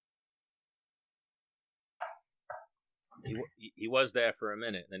He was there for a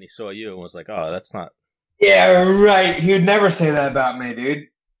minute, then he saw you and was like, "Oh, that's not." Yeah, right. He would never say that about me, dude.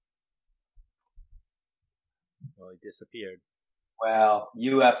 Well, he disappeared, Well,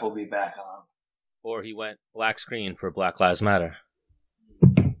 UF will be back on. or he went black screen for Black Lives Matter.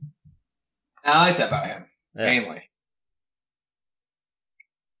 I like that about him, Yeah. mainly.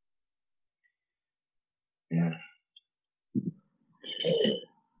 Yeah.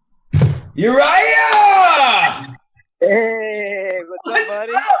 Uriah! Hey, what's up,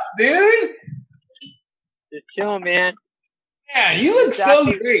 buddy? Up, dude? Just chilling, man. Man, you look so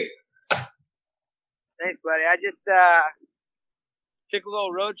great. Thanks, buddy. I just took a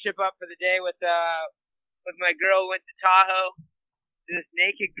little road trip up for the day with my girl. Went to Tahoe to this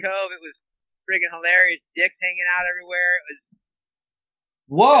naked cove. It was friggin' hilarious. Dicks hanging out everywhere. It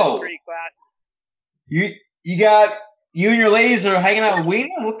was pretty classy. You and your ladies are hanging out with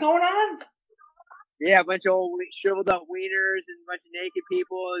Wiener? What's going on? Yeah, a bunch of old shriveled up wieners and a bunch of naked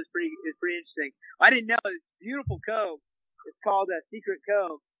people. It's pretty interesting. I didn't know it's a beautiful cove. It's called a Secret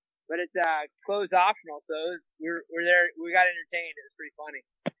Cove, but it's closed optional. So we're there. We got entertained. It was pretty funny.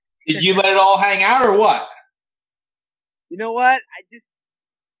 Did you let it all hang out or what? You know what?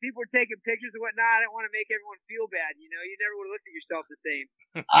 People were taking pictures and whatnot. I didn't want to make everyone feel bad. You know, you never would have looked at yourself the same.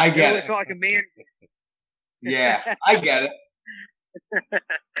 I get it. Felt like a man. Yeah, I get it.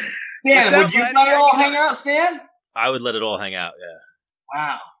 Stan, would you let it all hang out, Stan? I would let it all hang out. Yeah.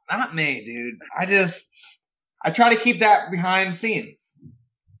 Wow, not me, dude. I try to keep that behind the scenes.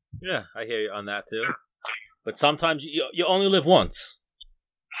 Yeah, I hear you on that too. But sometimes you only live once.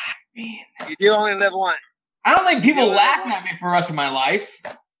 Man, you do only live once. I don't think people laugh at me for the rest of my life.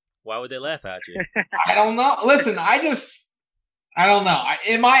 Why would they laugh at you? I don't know. Listen, I don't know.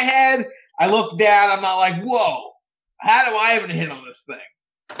 In my head, I look down. I'm not like, whoa, how do I even hit on this thing?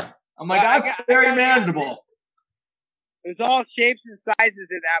 I'm like, that's very manageable. There's all shapes and sizes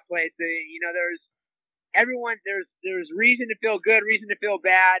in that place. So, you know, there's reason to feel good, reason to feel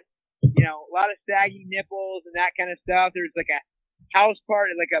bad. You know, a lot of saggy nipples and that kind of stuff. There's like a house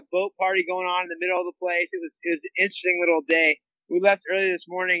party, like a boat party going on in the middle of the place. It was an interesting little day. We left early this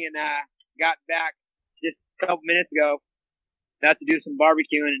morning and got back just a couple minutes ago. Got to do some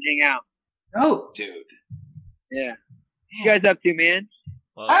barbecuing and hang out. Oh, dude. Yeah. What you guys up to, man?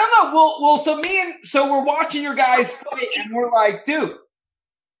 Well, I don't know. So we're watching your guys fight, and we're like, dude,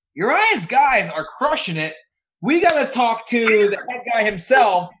 Uriah's guys are crushing it. We got to talk to the head guy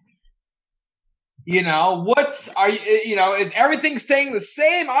himself. You know, is everything staying the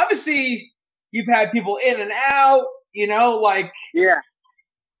same? Obviously, you've had people in and out. You know, like yeah.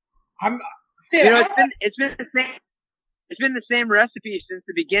 Stan, it's been the same. It's been the same recipe since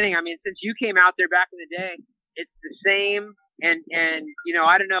the beginning. I mean, since you came out there back in the day, it's the same. And you know,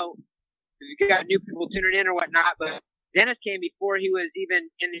 I don't know if you got new people tuning in or whatnot, but Dennis came before he was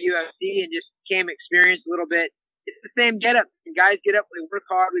even in the UFC and just came experienced a little bit. It's the same getup. Guys get up, we work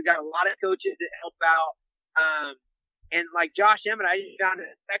hard. We've got a lot of coaches that help out. And like Josh Emmett, I just found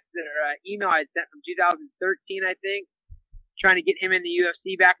a text or email I sent from 2013, I think, trying to get him in the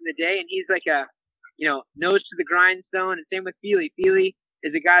UFC back in the day. And he's like a, you know, nose to the grindstone. And same with Feely. Feely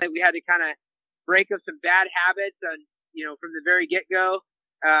is a guy that we had to kind of break up some bad habits on, you know, from the very get-go.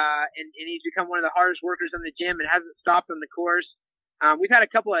 And he's become one of the hardest workers in the gym and hasn't stopped on the course. We've had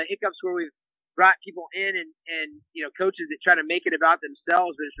a couple of hiccups where we've brought people in and you know, coaches that try to make it about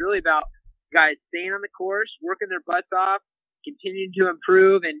themselves, but it's really about guys staying on the course, working their butts off, continuing to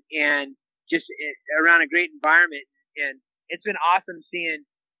improve and just around a great environment. And it's been awesome seeing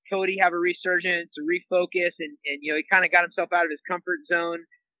Cody have a resurgence, a refocus, and you know, he kind of got himself out of his comfort zone.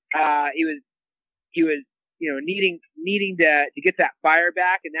 He was, you know, needing to get that fire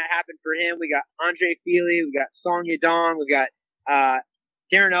back, and that happened for him. We got Andre Feely, we got Song Yadong, we got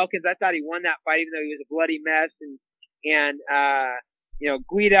Darren Elkins. I thought he won that fight, even though he was a bloody mess. And you know,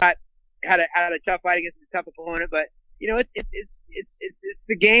 Guida had a tough fight against a tough opponent, but you know, it's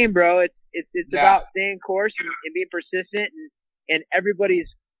the game, bro. It's about staying course and being persistent, and everybody's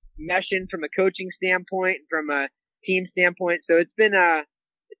meshing from a coaching standpoint, from a team standpoint. So it's been a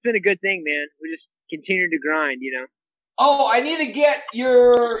good thing, man. We just continue to grind, you know. Oh, I need to get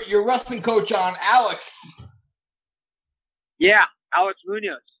your wrestling coach on, Alex. Yeah, Alex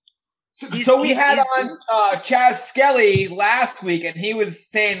Munoz. So we had on Chaz Skelly last week, and he was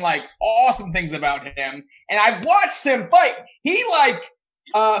saying like awesome things about him. And I watched him fight. He like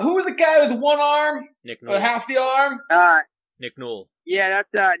who was the guy with one arm, Nick Newell. half the arm? Nick Newell. Yeah,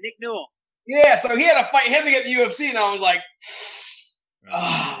 that's Nick Newell. Yeah, so he had to fight him to get the UFC, and I was like,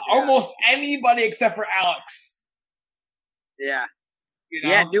 almost anybody except for Alex. Yeah. You know?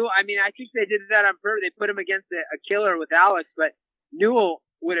 Yeah, Newell. I mean, I think they did that on purpose. They put him against a killer with Alex, but Newell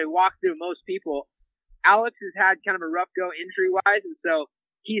would have walked through most people. Alex has had kind of a rough go injury-wise, and so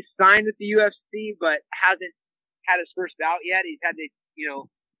he's signed with the UFC, but hasn't had his first bout yet. He's had to,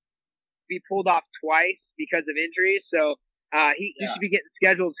 be pulled off twice because of injuries. So he should be getting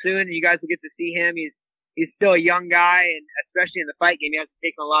scheduled soon, and you guys will get to see him. He's still a young guy, and especially in the fight game, he has to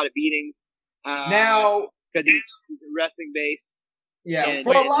take a lot of beatings. Now, because he's wrestling based. Yeah, And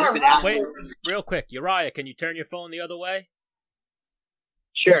for a lot of Wait, wrestlers. real quick, Uriah, can you turn your phone the other way?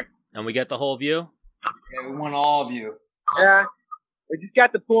 Sure. And we get the whole view? Yeah, we want all of you. Yeah. We just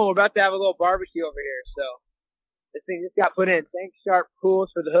got the pool. We're about to have a little barbecue over here, so this thing just got put in. Thanks, Sharp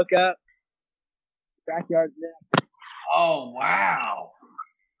Pools, for the hookup. Backyard's next. Oh, wow.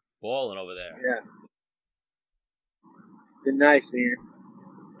 Balling over there. Yeah. Been nice, man.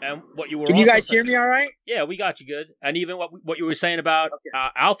 And what you were Can you also guys hear saying- me all right? Yeah, we got you good. And even what you were saying about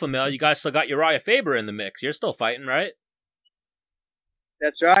Alpha Male, you guys still got Uriah Faber in the mix. You're still fighting, right?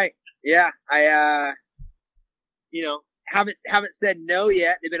 That's right. Yeah, I haven't said no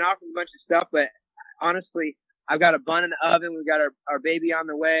yet. They've been offering a bunch of stuff, but honestly, I've got a bun in the oven. We've got our baby on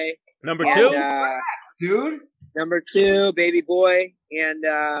the way. Number Oh, two? congrats, dude. Number 2, baby boy, and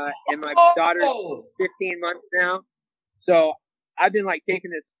my daughter's Oh, 15 months now. So I've been like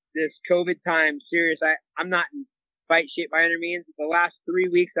taking this COVID time serious. I'm not in fight shape by any means. The last 3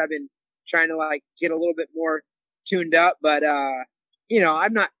 weeks I've been trying to like get a little bit more tuned up, but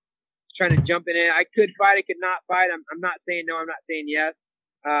I'm not trying to jump in it. I could fight, I could not fight. I'm not saying no, I'm not saying yes.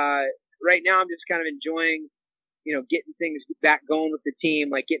 Right now I'm just kind of enjoying, getting things back going with the team,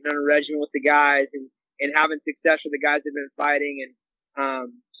 like getting on a regimen with the guys and having success with the guys that have been fighting. And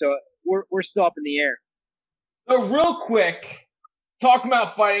so we're still up in the air. so real quick, talk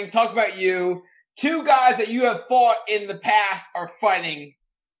about fighting, talk about you. 2 guys that you have fought in the past are fighting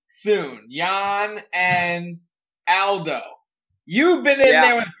soon. Jan and Aldo. You've been in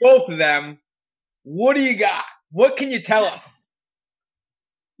there with both of them. What do you got? What can you tell us?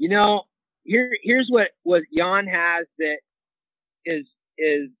 Here's what Jan has that is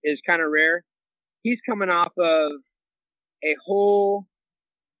kind of rare. He's coming off of a whole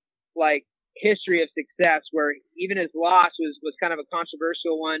history of success where even his loss was kind of a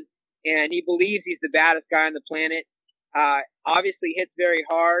controversial one, and he believes he's the baddest guy on the planet. Obviously hits very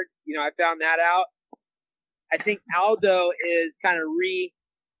hard. I found that out. I think Aldo is kind of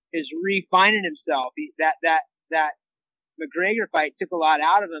refining himself. That McGregor fight took a lot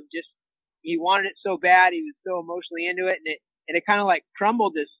out of him. Just he wanted it so bad, he was so emotionally into it, and it kind of like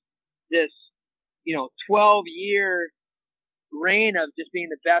crumbled this 12-year reign of just being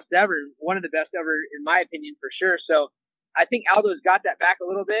the best ever, one of the best ever in my opinion for sure. So I think Aldo's got that back a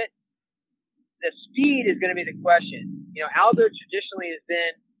little bit. The speed is going to be the question. Aldo traditionally has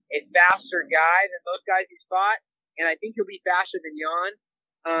been a faster guy than most guys he's fought, and I think he'll be faster than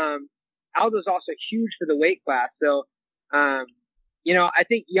Jan. Aldo's also huge for the weight class, so I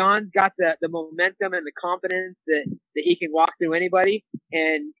think Jan's got the momentum and the confidence that he can walk through anybody,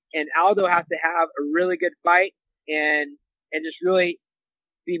 and Aldo has to have a really good fight and just really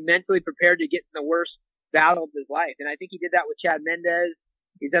be mentally prepared to get in the worst battle of his life. And I think he did that with Chad Mendez.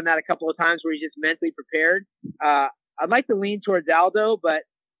 He's done that a couple of times where he's just mentally prepared. I'd like to lean towards Aldo, but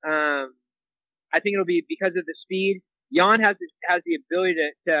I think it'll be because of the speed. Jan has the ability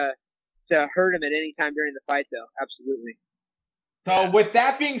to hurt him at any time during the fight, though. Absolutely. So with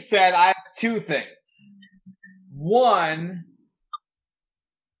that being said, I have 2 things. One,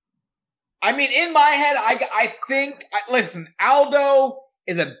 I mean, in my head, I think, listen, Aldo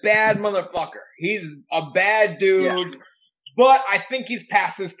is a bad motherfucker. He's a bad dude, but I think he's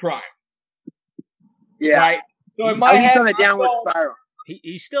past his prime. Yeah. Right? So in my head, he's on a downward spiral.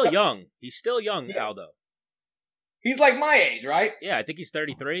 He's still young. He's still young, Aldo. He's like my age, right? Yeah, I think he's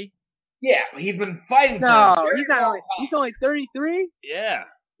 33. Yeah, but he's been fighting for a No, very he's not. long time. He's only 33. Yeah.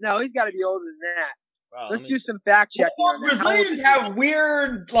 No, he's got to be older than that. Wow, Let's do some fact checking. Well, on that. How old Brazilians is he? have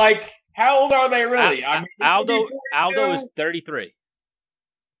weird, how old are they really? I mean, Aldo 42? is 33.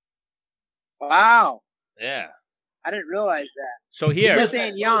 Wow, Yeah. I didn't realize that. So here, Listen,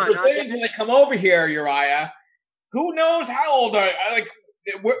 saying Jan, huh? Brazilians, when they come over here, Uriah, who knows how old are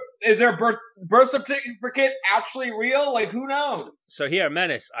is their birth certificate actually real? Who knows? So here,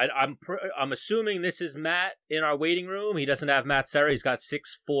 Menace. I'm assuming this is Matt in our waiting room. He doesn't have Matt Serra. He's got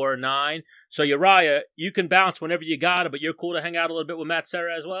 6'4", So Uriah, you can bounce whenever you got it, but you're cool to hang out a little bit with Matt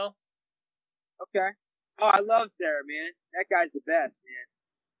Serra as well. Okay. Oh, I love Sarah, man. That guy's the best, man.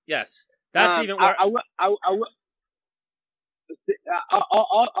 Yes, that's even worse. I'll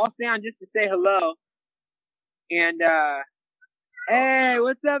stay on just to say hello, and Hey,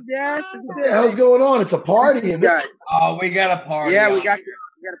 what's up, Dad? What the hell's going on? It's a party. And this, Oh, we got a party. Yeah, on. we got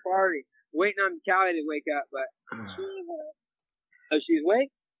a party. Waiting on Callie to wake up, but oh, she's awake.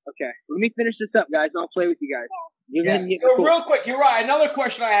 Okay, let me finish this up, guys. I'll play with you guys. Yeah. So real quick, you're right. Another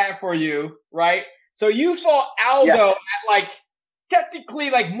question I have for you, right? So you fought Aldo at like technically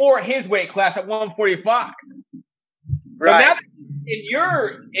like more his weight class at 145. So now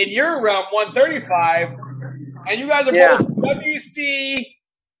in your realm 135, and you guys are both WC,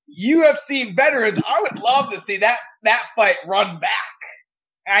 UFC veterans. I would love to see that fight run back.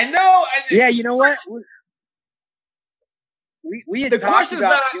 I know. Yeah, you know what? We had the talked question's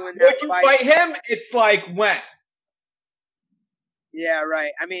about not doing that would you fight him? It's like when. Yeah,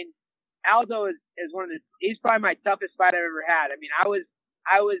 right. I mean, Aldo is one of he's probably my toughest fight I've ever had. I mean, I was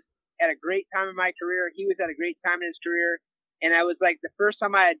at a great time in my career. He was at a great time in his career. And I was like, the first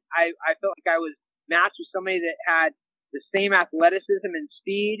time I felt like I was matched with somebody that had the same athleticism and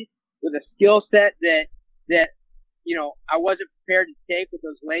speed with a skill set that, you know, I wasn't prepared to take with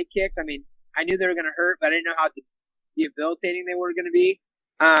those leg kicks. I mean, I knew they were going to hurt, but I didn't know how debilitating they were going to be.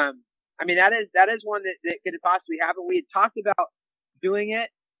 I mean, that is one that could possibly happen. We had talked about doing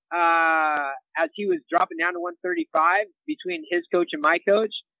it, as he was dropping down to 135 between his coach and my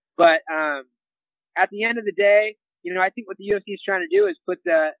coach. But, at the end of the day, you know, I think what the UFC is trying to do is put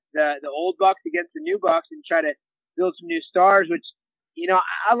the old bucks against the new bucks and try to build some new stars, which, you know,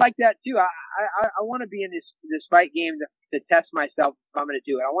 I like that too. I want to be in this fight game to test myself if I'm going to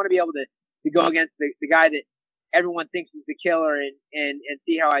do it. I want to be able to go against the guy that everyone thinks is the killer and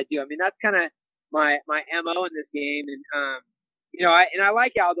see how I do. I mean, that's kind of my MO in this game. And, you know, I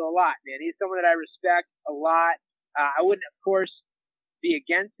like Aldo a lot, man. He's someone that I respect a lot. I wouldn't, of course, be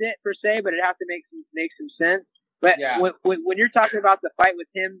against it per se, but it has to make some sense. But when you're talking about the fight with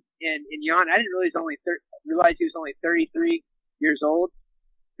him and Jan, I didn't realize he was only 33 years old.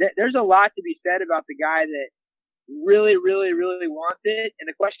 There's a lot to be said about the guy that really, really, really wants it. And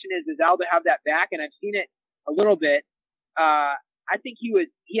the question is, does Aldo have that back? And I've seen it a little bit. I think he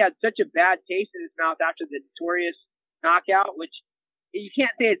had such a bad taste in his mouth after the notorious knockout, which you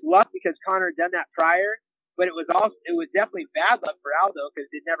can't say it's luck because Conor had done that prior, but it was definitely bad luck for Aldo because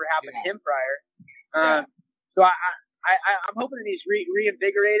it never happened to him prior. So I'm hoping that he's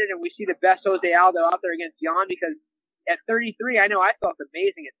reinvigorated and we see the best Jose Aldo out there against Jan because at 33, I know I felt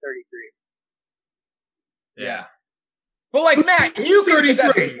amazing at 33. Yeah. But like Matt, you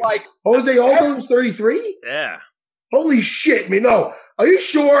 33. Like Jose Aldo's 33? Yeah. Holy shit, man. No. Are you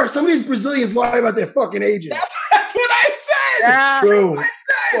sure? Some of these Brazilians lie about their fucking ages. That's what I said. It's true.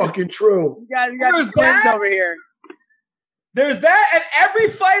 Fucking true. You got the twins over here. There's that, and every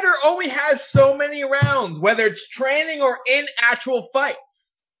fighter only has so many rounds, whether it's training or in actual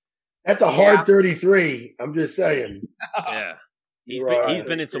fights. That's a hard 33. I'm just saying. Yeah. He's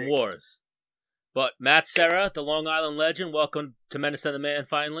been in some wars. But Matt Serra, the Long Island legend, welcome to Menace and the Man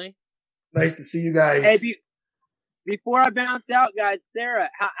finally. Nice to see you guys. Hey, before I bounce out, guys, Sarah,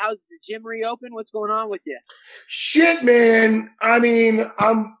 how's the gym reopen? What's going on with you? Shit, man. I mean,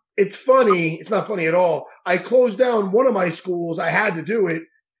 it's funny. It's not funny at all. I closed down one of my schools. I had to do it.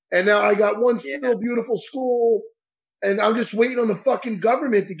 And now I got one still beautiful school. And I'm just waiting on the fucking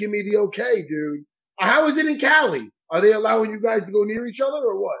government to give me the okay, dude. How is it in Cali? Are they allowing you guys to go near each other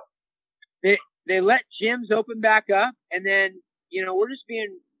or what? They let gyms open back up. And then, you know, we're just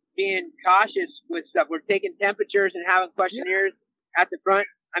being cautious with stuff. We're taking temperatures and having questionnaires at the front.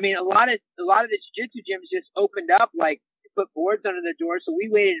 I mean, a lot of the jiu-jitsu gyms just opened up, like, put boards under the door. So we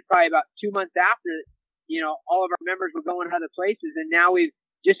waited probably about 2 months after, you know, all of our members were going other places. And now we've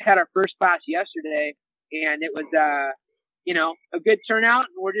just had our first class yesterday and it was, you know, a good turnout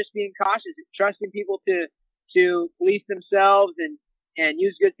and we're just being cautious, trusting people to police themselves and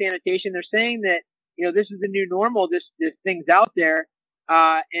use good sanitation. They're saying that, you know, this is the new normal. This thing's out there.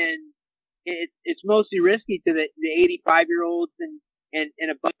 And it's mostly risky to the 85-year-olds and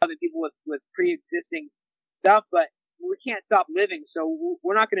above and people with pre-existing stuff, but we can't stop living, so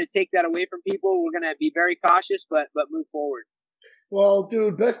we're not going to take that away from people. We're going to be very cautious, but move forward. Well,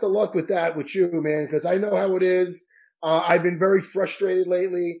 dude, best of luck with that with you, man, because I know how it is. I've been very frustrated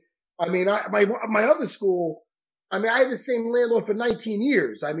lately. I mean, my other school, I mean, I had the same landlord for 19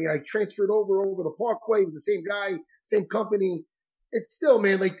 years. I mean, I transferred over the Parkway with the same guy, same company. It's still,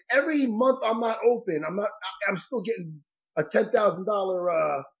 man, like every month I'm not open. I'm still getting a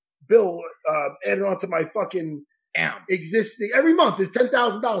 $10,000 bill added onto my fucking existing every month is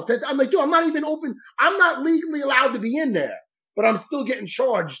 $10,000. I'm like, dude, I'm not even open. I'm not legally allowed to be in there, but I'm still getting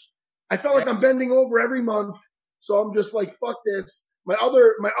charged. I felt like I'm bending over every month. So I'm just like, fuck this. My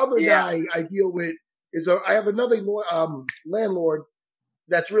other guy I deal with, I have another landlord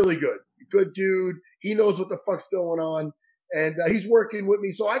that's really good. Good dude. He knows what the fuck's going on. And he's working with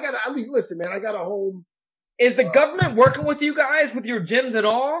me. So I got to at least listen, man. I got a home. Is the government working with you guys with your gyms at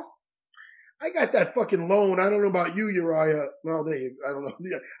all? I got that fucking loan. I don't know about you, Uriah. Well, I don't know.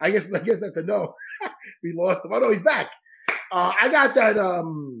 I guess that's a no. We lost him. Oh, no, he's back. I got that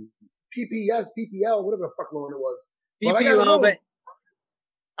PPL, whatever the fuck loan it was. But I got a loan.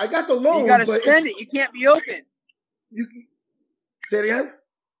 I got the loan. You got to spend it. You can't be open. You say it again?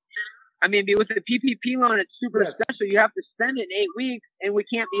 I mean, with the PPP loan, it's super special. You have to spend it in 8 weeks, and we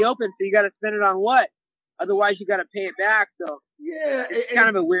can't be open, so you got to spend it on what? Otherwise, you got to pay it back. So yeah, it's kind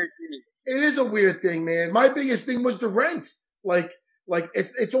of a weird thing. It is a weird thing, man. My biggest thing was the rent. Like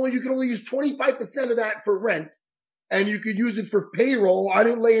it's only, you can only use 25% of that for rent, and you could use it for payroll. I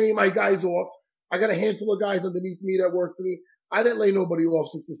didn't lay any of my guys off. I got a handful of guys underneath me that work for me. I didn't lay nobody off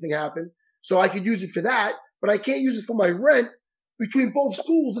since this thing happened, so I could use it for that. But I can't use it for my rent. Between both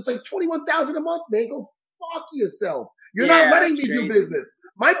schools, it's like $21,000 a month, man. Go fuck yourself. You're not letting me do business.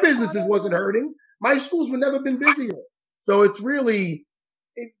 My businesses wasn't hurting. My schools would never been busier. So it's really,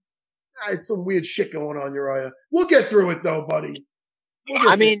 it's some weird shit going on, Uriah. We'll get through it though, buddy.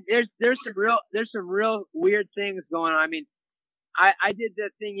 I mean, there's some real weird things going on. I mean, I did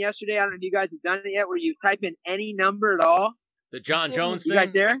that thing yesterday. I don't know if you guys have done it yet, where you type in any number at all. The John Jones thing. You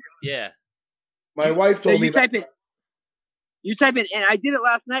guys there? Yeah. My wife told me that. You type in, and I did it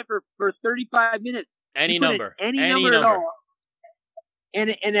last night for 35 minutes. Any number. Any number at all. And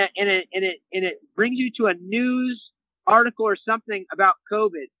it brings you to a news article or something about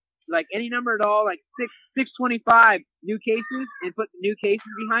COVID. Like any number at all, like 625 new cases, and put the new cases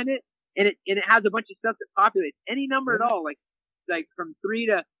behind it. And it has a bunch of stuff that populates. Any number at all, like from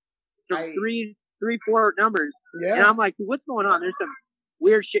 4 numbers. Yeah. And I'm like, what's going on? There's some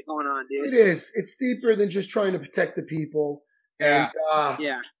weird shit going on, dude. It is. It's deeper than just trying to protect the people. Yeah.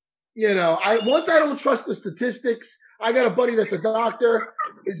 And, you know, once I don't trust the statistics. I got a buddy that's a doctor.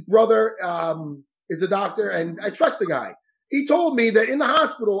 His brother is a doctor, and I trust the guy. He told me that in the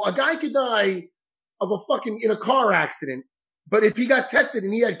hospital, a guy could die in a car accident, but if he got tested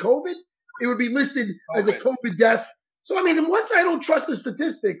and he had COVID, it would be listed as a COVID death. So I mean, once I don't trust the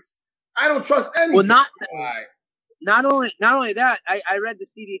statistics, I don't trust anything. Well, not only that, I read the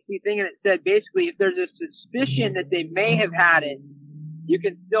CDC thing, and it said basically if there's a suspicion that they may have had it, you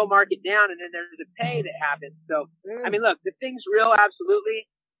can still mark it down, and then there's a pay that happens. So, I mean, look, the thing's real, absolutely.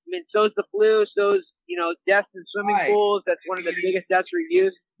 I mean, so's the flu, so's, deaths in swimming pools. That's one of the biggest deaths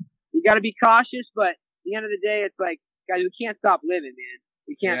reviews. You got to be cautious, but at the end of the day, it's like, guys, we can't stop living, man.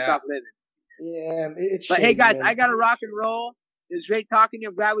 We can't stop living. Yeah, it's But hey, guys, man. I got to rock and roll. It was great talking to you.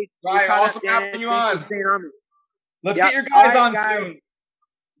 I'm glad we awesome having you on. Let's get your guys on soon.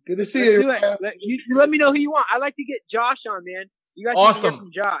 Good to see you. You let me know who you want. I'd like to get Josh on, man. You guys awesome. Need to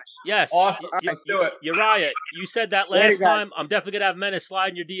hear from Josh. Yes. Awesome. Let's do it. Uriah, you said that last time. I'm definitely going to have Menace slide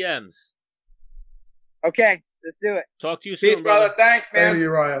in your DMs. Okay. Let's do it. Talk to you soon, brother. Thanks, man. Hey,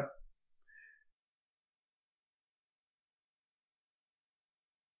 Uriah.